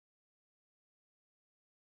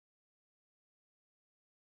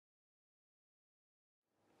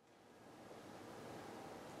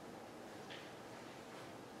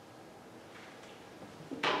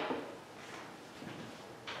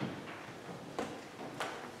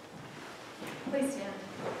Please stand.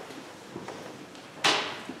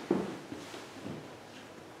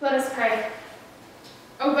 Let us pray.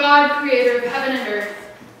 O God, creator of heaven and earth,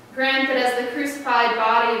 grant that as the crucified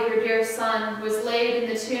body of your dear Son was laid in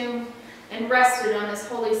the tomb and rested on this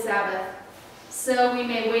holy Sabbath, so we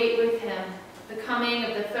may wait with him the coming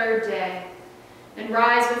of the third day, and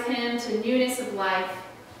rise with him to newness of life,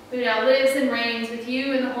 who now lives and reigns with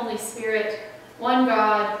you in the Holy Spirit, one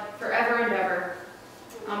God, forever and ever.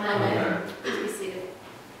 Amen. Amen. Please be seated.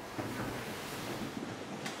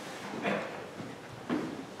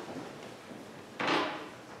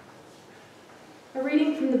 A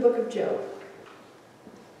reading from the book of Job.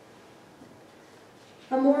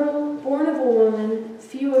 A mortal, born of a woman,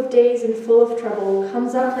 few of days and full of trouble,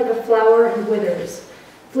 comes up like a flower and withers,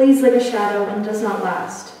 flees like a shadow and does not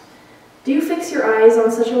last. Do you fix your eyes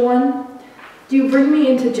on such a one? Do you bring me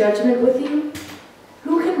into judgment with you?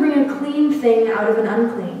 Who can bring a clean thing out of an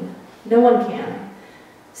unclean? No one can.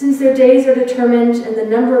 Since their days are determined and the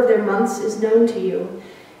number of their months is known to you,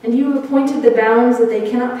 and you have appointed the bounds that they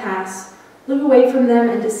cannot pass, look away from them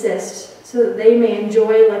and desist, so that they may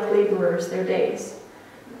enjoy like laborers their days.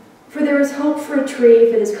 For there is hope for a tree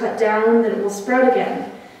if it is cut down, that it will sprout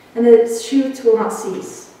again, and that its shoots will not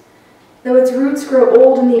cease. Though its roots grow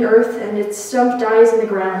old in the earth and its stump dies in the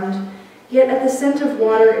ground, yet at the scent of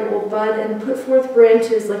water it will bud and put forth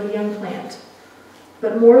branches like a young plant.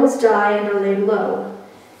 But mortals die and are laid low.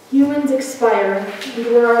 Humans expire, and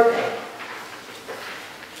where are they?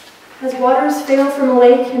 As waters fail from a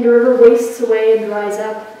lake and a river wastes away and dries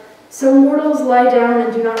up, so mortals lie down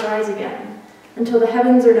and do not rise again. Until the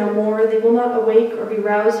heavens are no more, they will not awake or be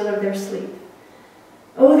roused out of their sleep.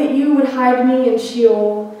 Oh, that you would hide me in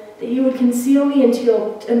Sheol, that you would conceal me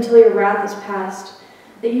until your wrath is past,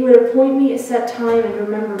 that you would appoint me a set time and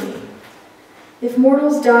remember me. If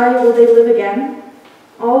mortals die, will they live again?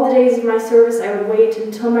 All the days of my service I would wait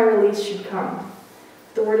until my release should come.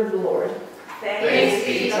 The word of the Lord. Thanks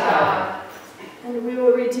be to God. And we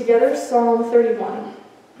will read together Psalm 31.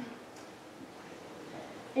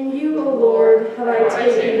 In you, O Lord, have I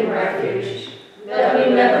taken refuge. Let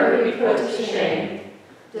me never be put to shame.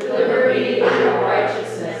 Deliver me in your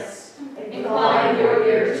righteousness. Incline your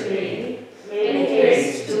ear to me. Make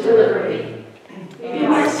haste to deliver me. Be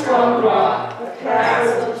my strong rock, a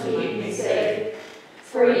castle to keep me safe.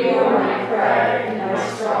 For you are my crag and my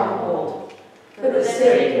stronghold. For the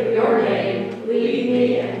sake of your name, lead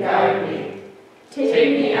me and guide me.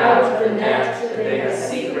 Take me out of the net that they have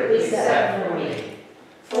secretly set for me.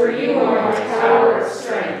 For you are my tower of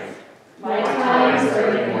strength. My times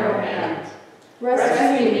are in your hand.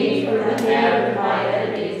 Rescue me from the hand of my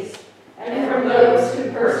enemies and from those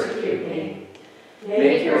who persecute me.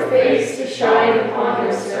 Make your face to shine upon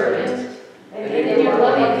your servant, and in your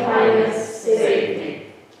loving kindness save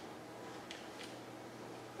me.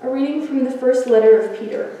 A reading from the first letter of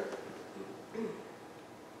Peter.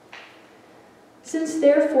 Since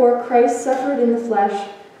therefore Christ suffered in the flesh,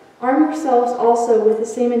 arm yourselves also with the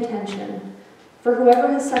same intention. For whoever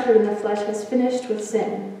has suffered in the flesh has finished with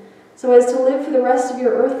sin, so as to live for the rest of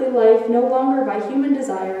your earthly life no longer by human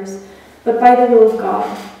desires, but by the will of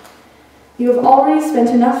God. You have already spent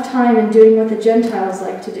enough time in doing what the Gentiles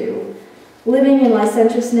like to do, living in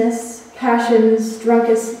licentiousness, passions,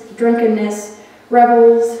 drunkenness,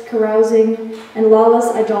 revels, carousing, and lawless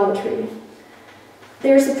idolatry.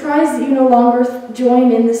 They are surprised that you no longer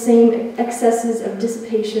join in the same excesses of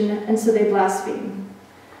dissipation, and so they blaspheme.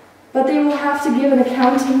 But they will have to give an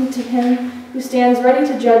accounting to him who stands ready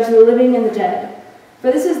to judge the living and the dead.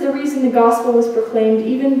 For this is the reason the gospel was proclaimed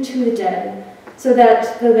even to the dead, so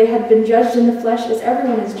that, though they had been judged in the flesh as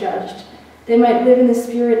everyone is judged, they might live in the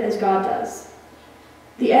spirit as God does.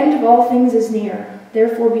 The end of all things is near.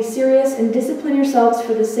 Therefore be serious and discipline yourselves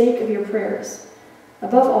for the sake of your prayers.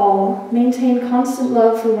 Above all, maintain constant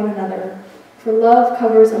love for one another, for love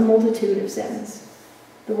covers a multitude of sins.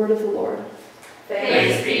 The word of the Lord.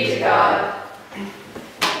 Thanks be to God.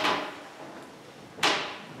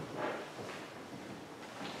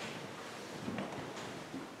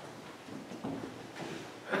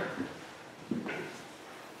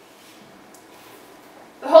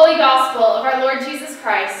 The Holy Gospel of our Lord Jesus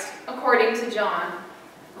Christ, according to John.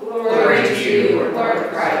 Glory to you, Lord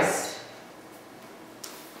Christ.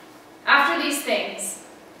 After these things,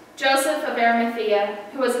 Joseph of Arimathea,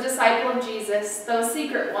 who was a disciple of Jesus, though a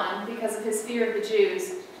secret one because of his fear of the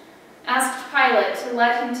Jews, asked Pilate to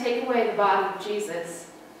let him take away the body of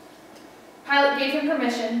Jesus. Pilate gave him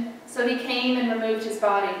permission, so he came and removed his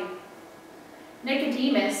body.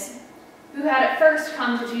 Nicodemus, who had at first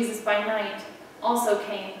come to Jesus by night, also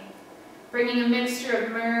came, bringing a mixture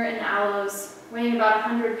of myrrh and aloes, weighing about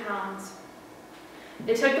 100 pounds.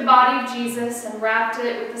 They took the body of Jesus and wrapped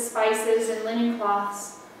it with the spices and linen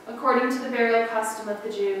cloths, according to the burial custom of the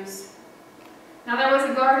Jews. Now there was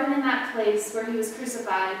a garden in that place where he was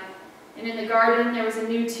crucified, and in the garden there was a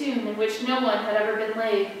new tomb in which no one had ever been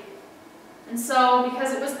laid. And so,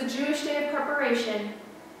 because it was the Jewish day of preparation,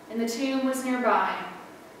 and the tomb was nearby,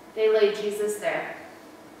 they laid Jesus there.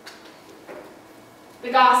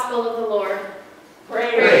 The Gospel of the Lord.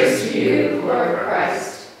 Praise to you, Lord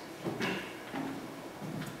Christ.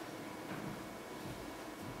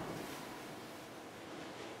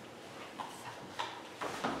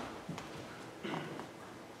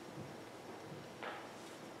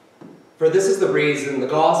 For this is the reason the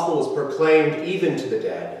gospel was proclaimed even to the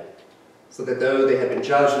dead, so that though they had been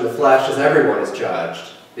judged in the flesh as everyone is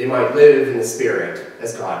judged, they might live in the Spirit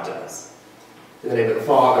as God does. In the name of the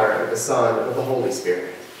Father, and of the Son, and of the Holy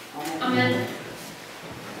Spirit. Amen.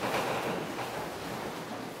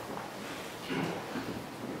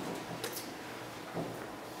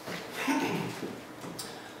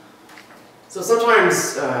 So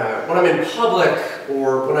sometimes when I'm in public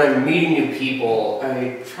or when I'm meeting new people,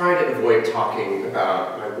 I try to avoid talking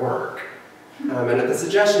about my work. And at the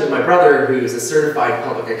suggestion of my brother, who's a certified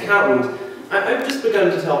public accountant, I've just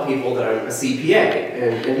begun to tell people that I'm a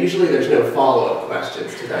CPA, and usually there's no follow-up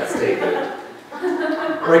questions to that statement.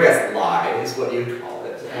 Or I guess lie is what you'd call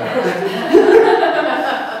it.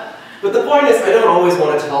 But the point is, I don't always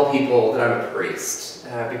want to tell people that I'm a priest,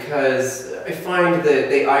 because I find that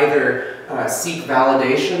they either seek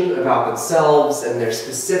validation about themselves and their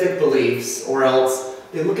specific beliefs, or else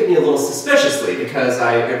they look at me a little suspiciously because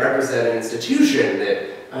I represent an institution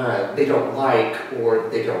that they don't like or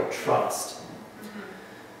they don't trust.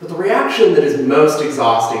 But the reaction that is most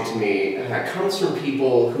exhausting to me comes from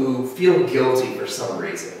people who feel guilty for some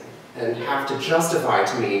reason and have to justify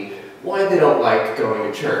to me why they don't like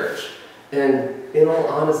going to church. And in all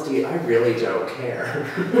honesty, I really don't care.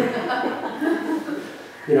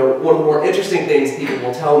 You know, one of the more interesting things people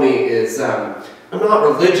will tell me is, I'm not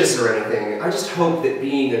religious or anything, I just hope that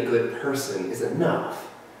being a good person is enough.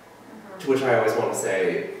 To which I always want to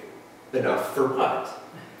say, enough for what?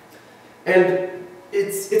 And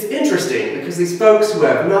it's interesting because these folks who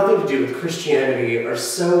have nothing to do with Christianity are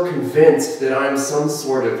so convinced that I'm some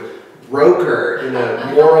sort of broker in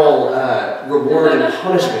a moral reward and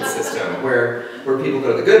punishment system where people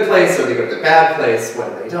go to the good place or they go to the bad place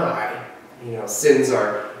when they die. You know, sins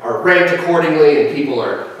are ranked accordingly, and people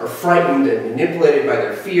are frightened and manipulated by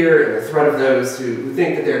their fear and the threat of those who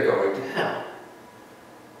think that they're going to hell.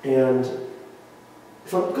 And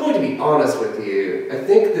if I'm going to be honest with you, I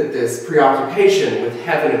think that this preoccupation with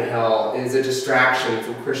heaven and hell is a distraction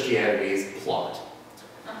from Christianity's plot.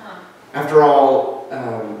 After all,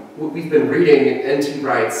 we've been reading N.T.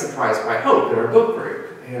 Wright's Surprised by Hope in our book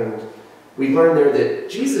group, and we learn there that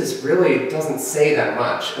Jesus really doesn't say that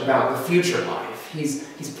much about the future life. He's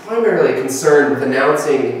primarily concerned with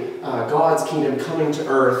announcing God's kingdom coming to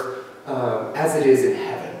earth as it is in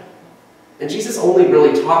heaven. And Jesus only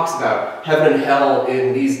really talks about heaven and hell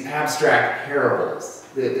in these abstract parables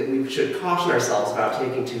that we should caution ourselves about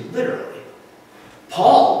taking too literally.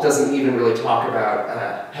 Paul doesn't even really talk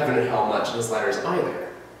about heaven and hell much in his letters either.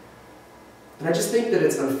 And I just think that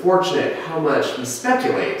it's unfortunate how much we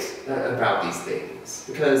speculate about these things,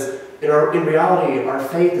 because in reality, our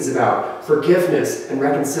faith is about forgiveness and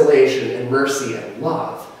reconciliation and mercy and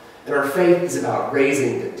love. And our faith is about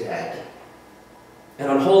raising the dead. And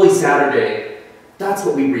on Holy Saturday, that's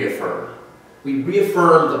what we reaffirm. We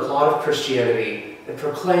reaffirm the plot of Christianity and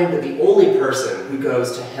proclaim that the only person who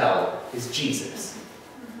goes to hell is Jesus.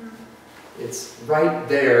 It's right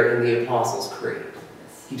there in the Apostles' Creed.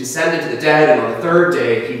 He descended to the dead, and on the third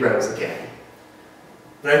day, he rose again.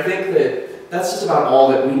 And I think that that's just about all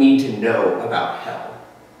that we need to know about hell.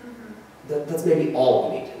 That's maybe all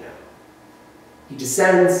we need to know. He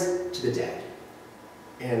descends to the dead.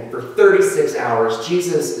 And for 36 hours,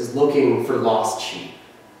 Jesus is looking for lost sheep.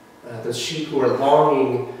 Those sheep who are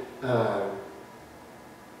longing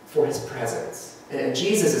for his presence. And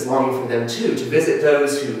Jesus is longing for them too, to visit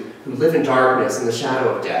those who live in darkness and the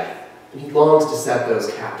shadow of death. And he longs to set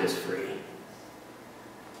those captives free.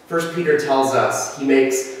 1 Peter tells us he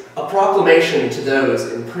makes a proclamation to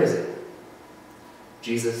those in prison.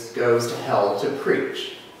 Jesus goes to hell to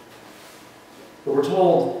preach. But we're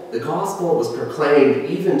told the gospel was proclaimed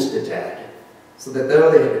even to the dead, so that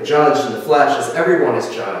though they had been judged in the flesh as everyone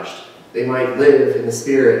is judged, they might live in the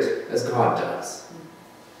Spirit as God does.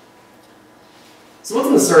 So what's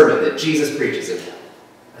in the sermon that Jesus preaches in hell?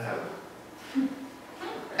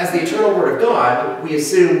 As the eternal Word of God, we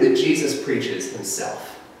assume that Jesus preaches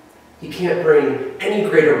himself. He can't bring any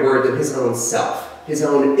greater word than his own self his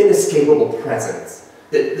own inescapable presence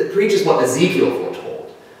that preaches what Ezekiel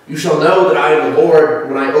foretold. You shall know that I am the Lord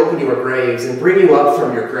when I open your graves and bring you up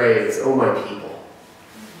from your graves, O my people.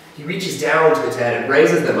 He reaches down to the dead and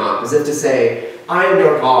raises them up, as if to say, I am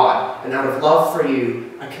your God, and out of love for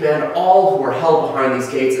you, I command all who are held behind these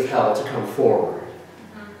gates of hell to come forward.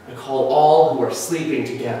 I call all who are sleeping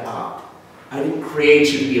to get up. I didn't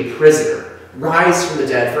create you to be a prisoner. Rise from the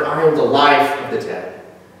dead, for I am the life of the dead.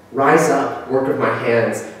 Rise up, work of my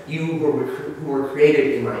hands, you who were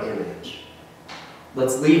created in my image.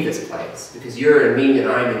 Let's leave this place, because you're in me and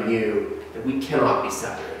I'm in you, and we cannot be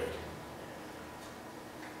separated.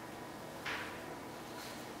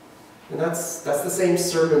 And that's the same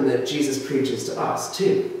sermon that Jesus preaches to us,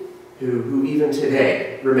 too, who even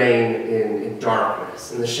today remain in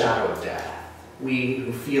darkness, in the shadow of death. We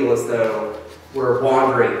who feel as though we're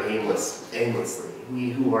wandering aimlessly. We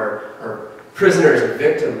who are prisoners and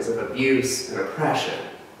victims of abuse and oppression.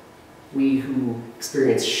 We who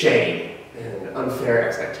experience shame and unfair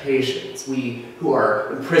expectations. We who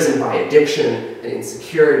are imprisoned by addiction and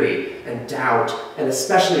insecurity and doubt, and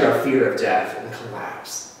especially our fear of death and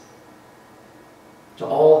collapse. To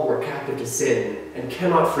all who are captive to sin and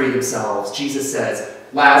cannot free themselves, Jesus says,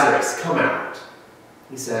 Lazarus, come out.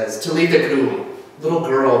 He says, Talitha koum, little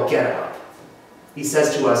girl, get up. He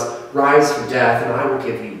says to us, rise from death and I will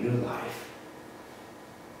give you new life.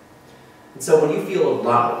 And so when you feel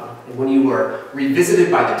alone, and when you are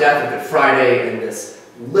revisited by the death of Good Friday and this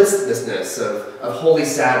listlessness of Holy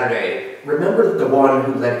Saturday, remember that the one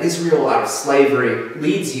who led Israel out of slavery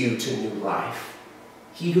leads you to new life.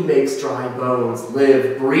 He who makes dry bones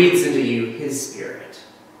live breathes into you his spirit.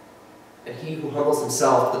 And he who humbles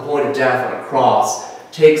himself to the point of death on a cross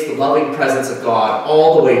takes the loving presence of God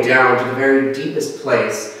all the way down to the very deepest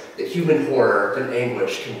place that human horror and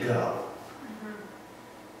anguish can go.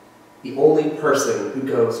 The only person who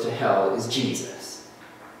goes to hell is Jesus,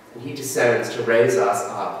 and he descends to raise us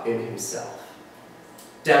up in himself.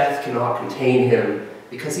 Death cannot contain him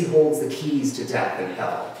because he holds the keys to death and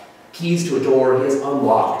hell. Keys to a door he has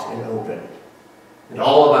unlocked and opened. And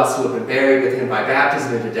all of us who have been buried with him by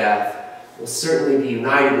baptism into death will certainly be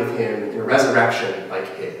united with him in a resurrection like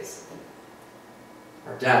his.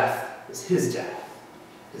 Our death is his death.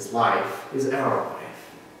 His life is our life.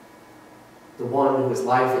 The one who is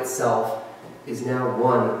life itself is now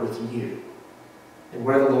one with you. And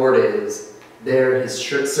where the Lord is, there his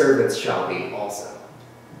servants shall be also.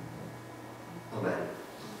 Amen.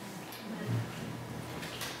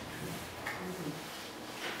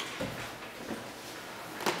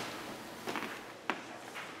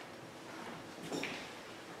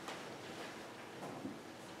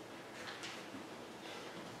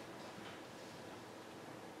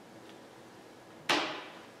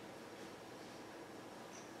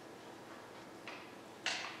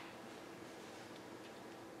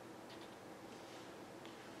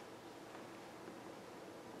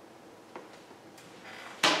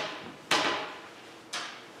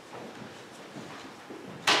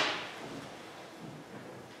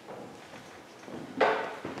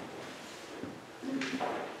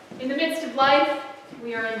 In the midst of life,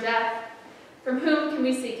 we are in death. From whom can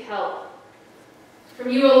we seek help?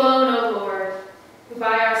 From you alone, O Lord, who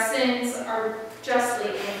by our sins are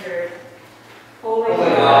justly angered. Holy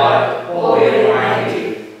God, holy and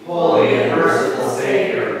mighty, holy and merciful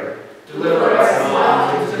Savior, deliver us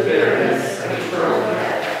not into the bitterness of eternal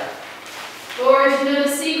death. Lord, you know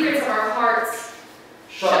the secrets of our hearts.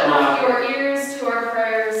 Shut not your ears to our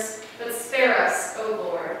prayers, but spare us, O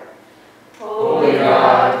Lord. Holy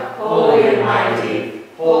God, holy and mighty,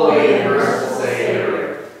 holy and merciful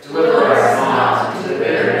Savior, deliver us not into the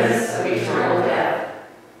bitterness of eternal death.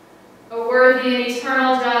 O worthy and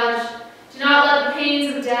eternal Judge, do not let the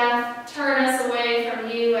pains of death turn us away from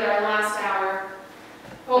you at our last hour.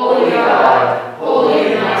 Holy God,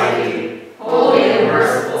 holy and mighty, holy and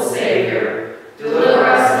merciful Savior, deliver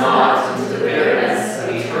us not into the bitterness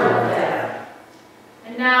of eternal death.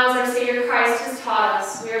 And now, as our Savior Christ has taught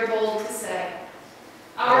us, we are bold to say,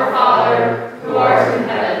 Our Father, who art in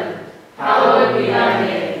heaven, hallowed be thy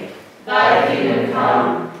name. Thy kingdom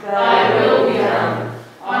come, thy will be done,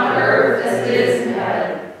 on earth as it is in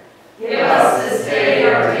heaven. Give us this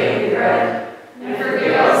day our daily bread, and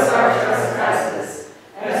forgive us our trespasses,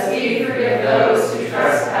 as we forgive those who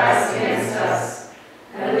trespass against us.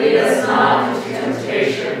 And lead us not into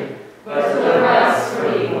temptation, but deliver us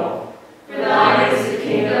from evil. For thine is the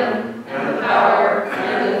kingdom, and the power,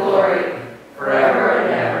 and the glory, forever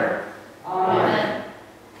and ever. Amen.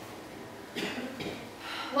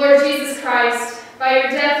 Lord Jesus Christ, by your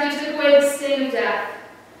death you took away the sting of death.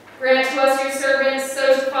 Grant to us, your servants,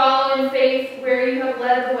 so to follow in faith where you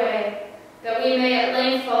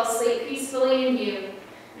asleep peacefully in you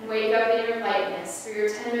and wake up in your likeness for your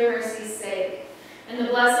tender mercy's sake. And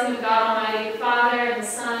the blessing of God Almighty, the Father, and the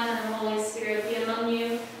Son, and the Holy Spirit